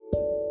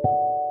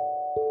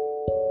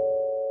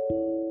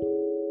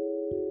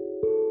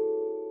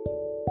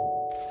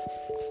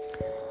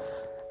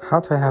How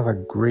to have a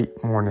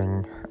great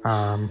morning.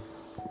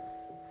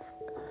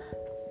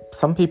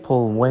 Some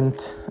people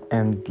went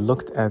and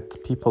looked at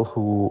people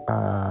who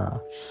are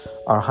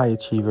high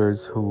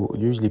achievers who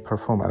usually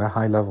perform at a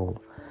high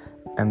level,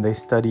 and they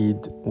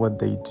studied what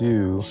they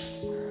do.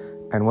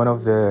 And one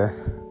of the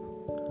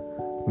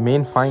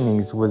main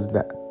findings was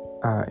that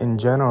in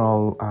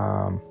general,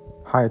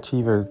 high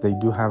achievers, they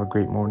do have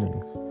great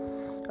mornings.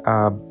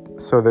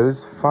 So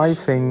there's 5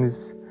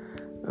 things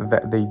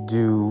that they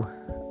do.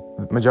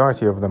 The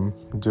majority of them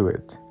do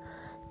it.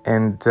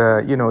 And,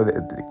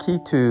 the key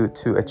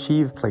to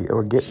achieve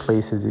or get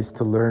places is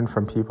to learn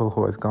from people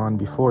who has gone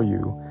before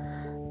you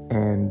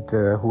and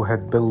who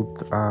had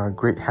built a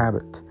great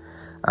habit.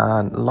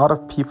 A lot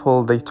of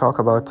people, they talk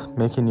about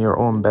making your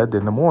own bed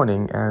in the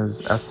morning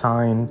as a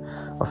sign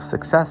of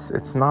success.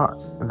 It's not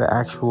the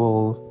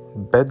actual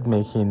bed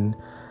making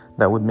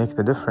that would make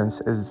the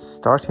difference. Is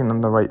starting on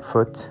the right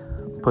foot,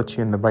 put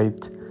you in the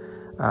right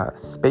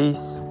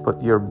space,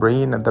 put your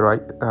brain at the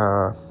right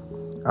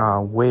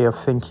way of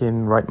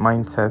thinking, right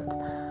mindset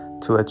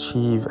to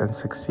achieve and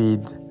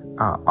succeed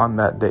on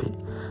that day.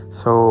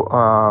 So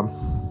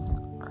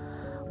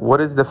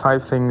what is the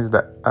 5 things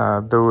that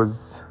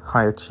those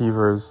high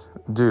achievers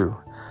do?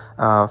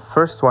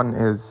 First one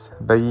is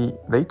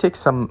they take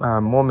some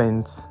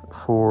moments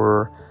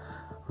for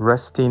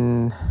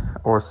resting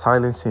or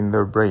silencing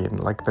their brain,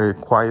 like they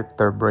quiet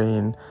their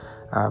brain.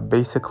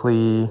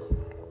 Basically,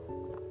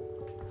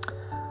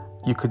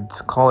 you could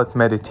call it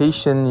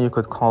meditation, you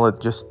could call it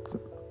just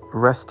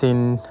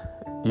resting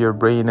your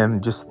brain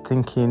and just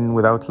thinking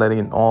without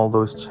letting all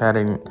those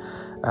chatting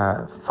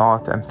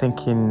thought and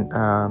thinking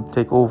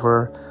take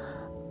over,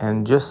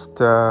 and just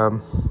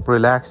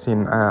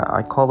relaxing.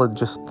 I call it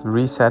just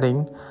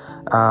resetting.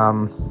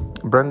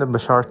 Brendon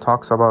Burchard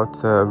talks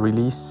about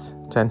release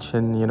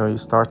tension. You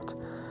start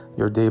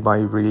your day by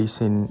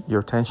releasing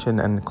your tension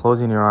and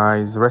closing your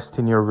eyes,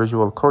 resting your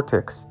visual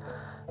cortex,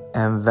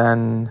 and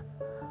then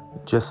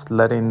just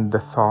letting the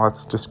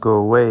thoughts just go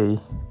away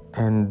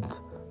and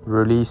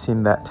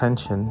releasing that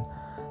tension.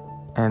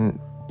 And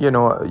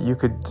you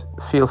could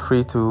feel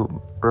free to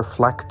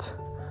reflect,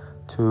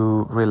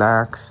 to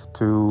relax,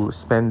 to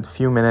spend a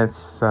few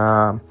minutes.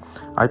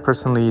 I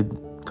personally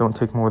don't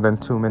take more than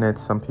 2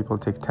 minutes. Some people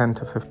take 10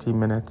 to 15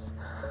 minutes.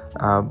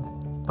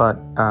 But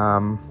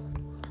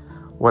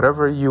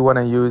whatever you want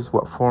to use,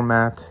 what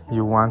format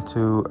you want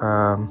to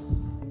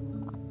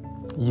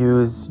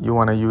use, you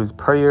want to use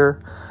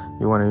prayer,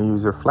 you want to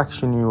use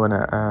reflection, you want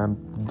to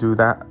do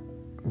that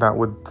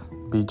would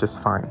be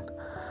just fine.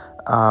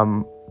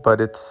 But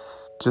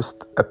it's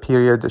just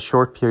a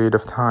short period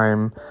of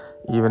time,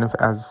 even if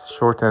as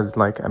short as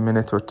like a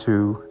minute or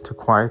 2, to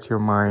quiet your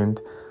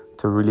mind,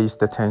 to release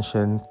the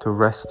tension, to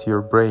rest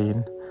your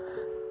brain,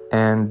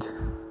 and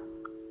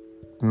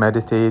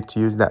meditate.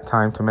 Use that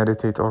time to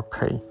meditate or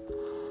pray.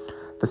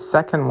 The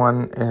second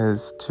one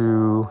is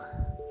to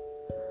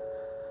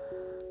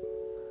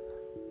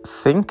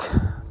think.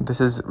 This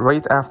is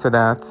right after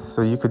that,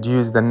 so you could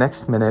use the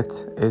next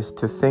minute is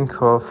to think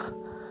of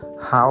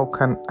how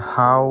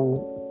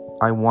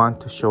I want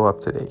to show up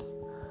today,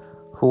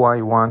 who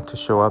I want to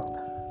show up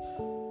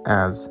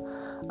as,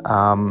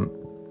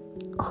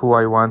 who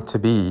I want to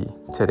be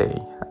today,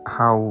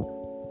 how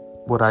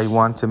would I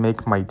want to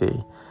make my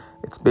day.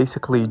 It's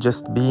basically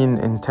just being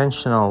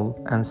intentional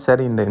and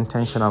setting the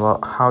intention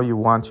about how you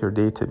want your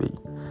day to be,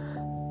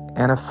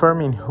 and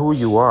affirming who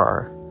you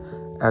are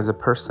as a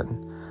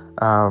person.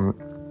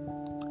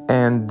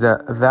 And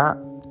that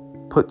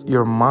put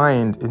your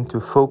mind into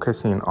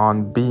focusing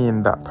on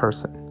being that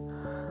person.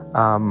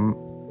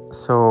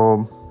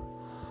 So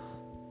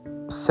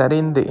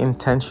setting the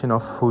intention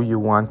of who you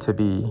want to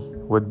be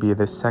would be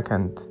the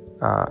second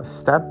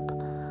step.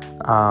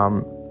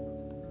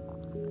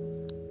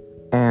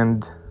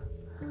 And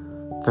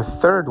the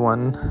third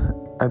one,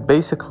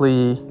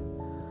 basically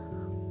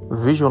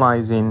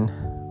visualizing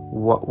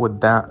what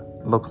would that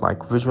look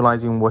like,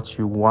 visualizing what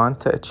you want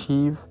to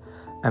achieve,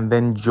 and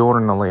then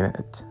journaling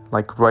it,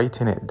 like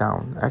writing it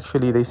down.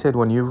 Actually, they said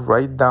when you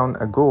write down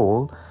a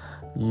goal,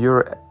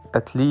 you're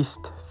at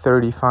least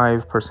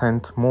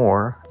 35%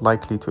 more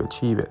likely to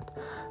achieve it.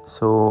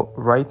 So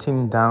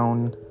writing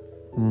down,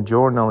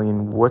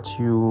 journaling what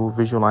you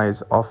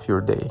visualize of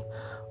your day,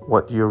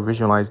 what you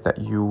visualize that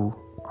you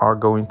are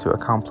going to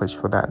accomplish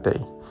for that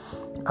day,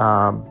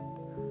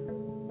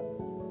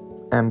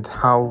 and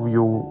how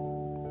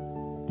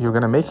you're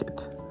going to make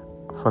it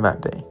for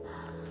that day.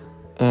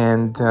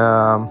 And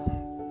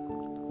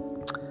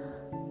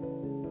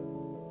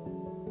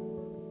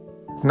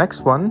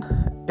next one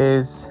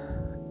is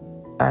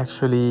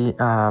actually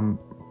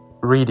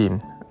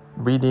reading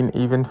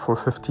even for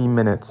 15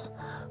 minutes,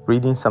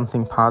 reading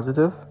something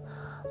positive,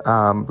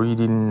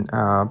 reading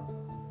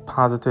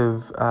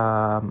positive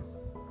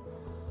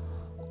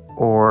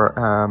or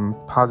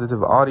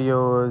positive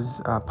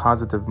audios,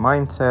 positive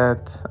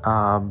mindset,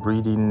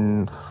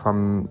 reading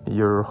from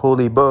your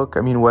holy book.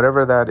 I mean,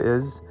 whatever that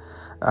is,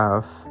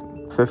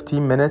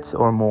 15 minutes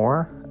or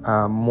more.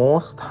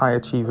 Most high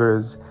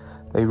achievers,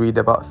 they read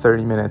about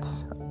 30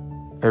 minutes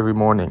every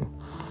morning,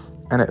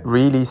 and it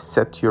really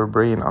sets your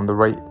brain on the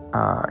right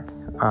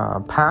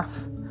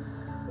path.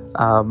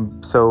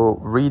 So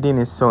reading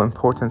is so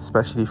important,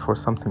 especially for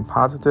something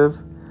positive.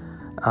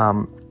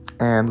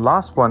 And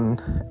last one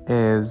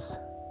is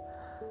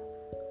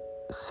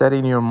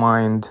setting your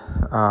mind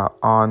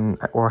on,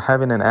 or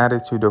having an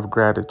attitude of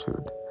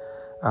gratitude.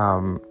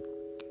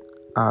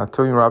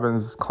 Tony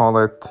Robbins call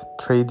it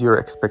trade your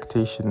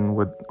expectation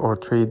with, or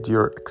trade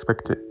your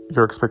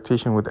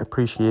expectation with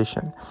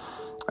appreciation.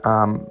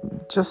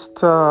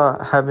 Just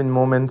having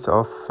moments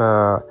of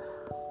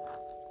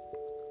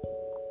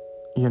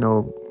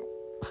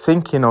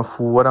thinking of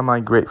what am I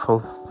grateful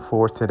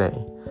for today,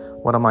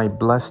 what am I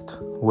blessed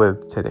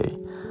with today.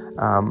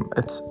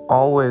 It's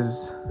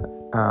always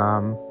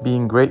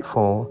being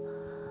grateful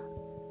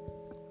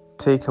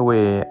take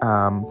away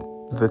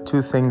the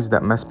two things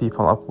that mess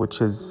people up,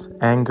 which is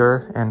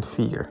anger and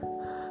fear.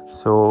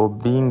 So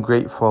being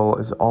grateful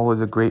is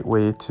always a great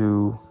way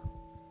to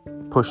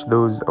push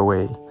those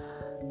away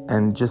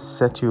and just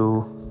set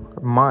your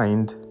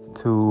mind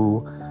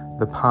to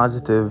the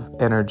positive,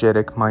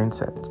 energetic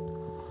mindset.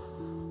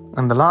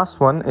 And the last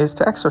one is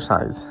to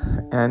exercise.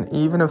 And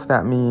even if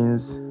that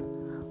means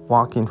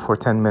walking for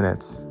 10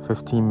 minutes,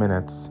 15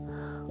 minutes,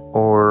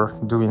 or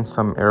doing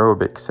some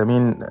aerobics. I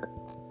mean,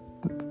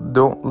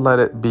 don't let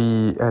it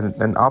be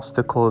an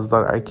obstacle is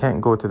that I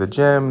can't go to the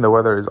gym, the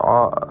weather is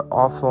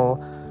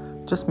awful.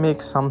 Just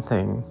make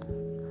something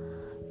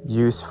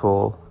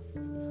useful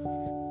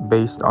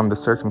based on the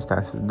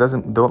circumstances.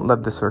 Don't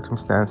let the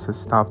circumstances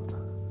stop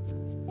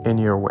in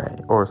your way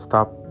or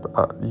stop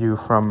you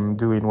from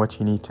doing what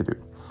you need to do.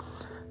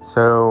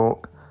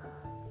 So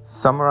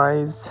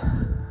summarize,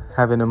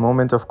 having a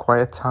moment of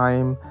quiet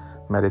time,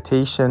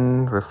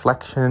 meditation,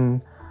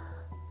 reflection.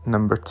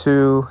 Number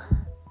 2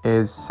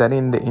 is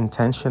setting the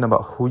intention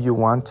about who you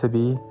want to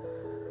be,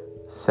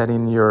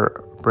 setting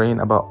your brain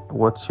about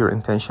what's your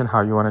intention,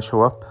 how you want to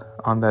show up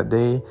on that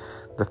day.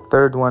 The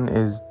third one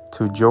is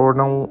to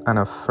journal and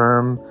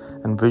affirm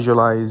and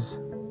visualize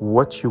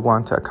what you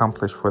want to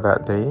accomplish for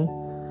that day.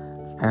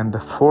 And the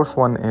fourth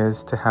one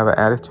is to have an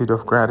attitude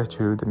of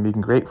gratitude and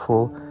being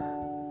grateful.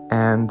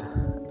 And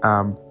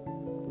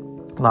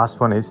last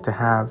one is to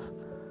have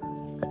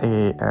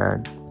a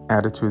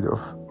attitude of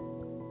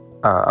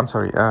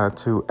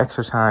to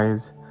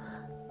exercise.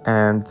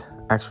 And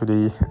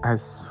actually I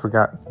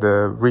forgot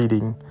the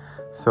reading.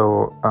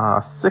 So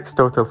 6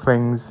 total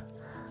things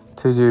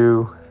to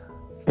do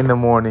in the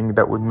morning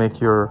that would make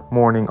your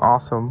morning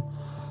awesome.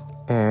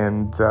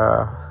 And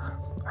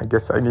I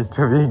guess I need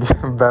to be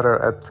better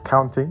at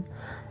counting.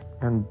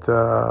 And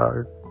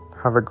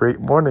have a great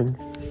morning.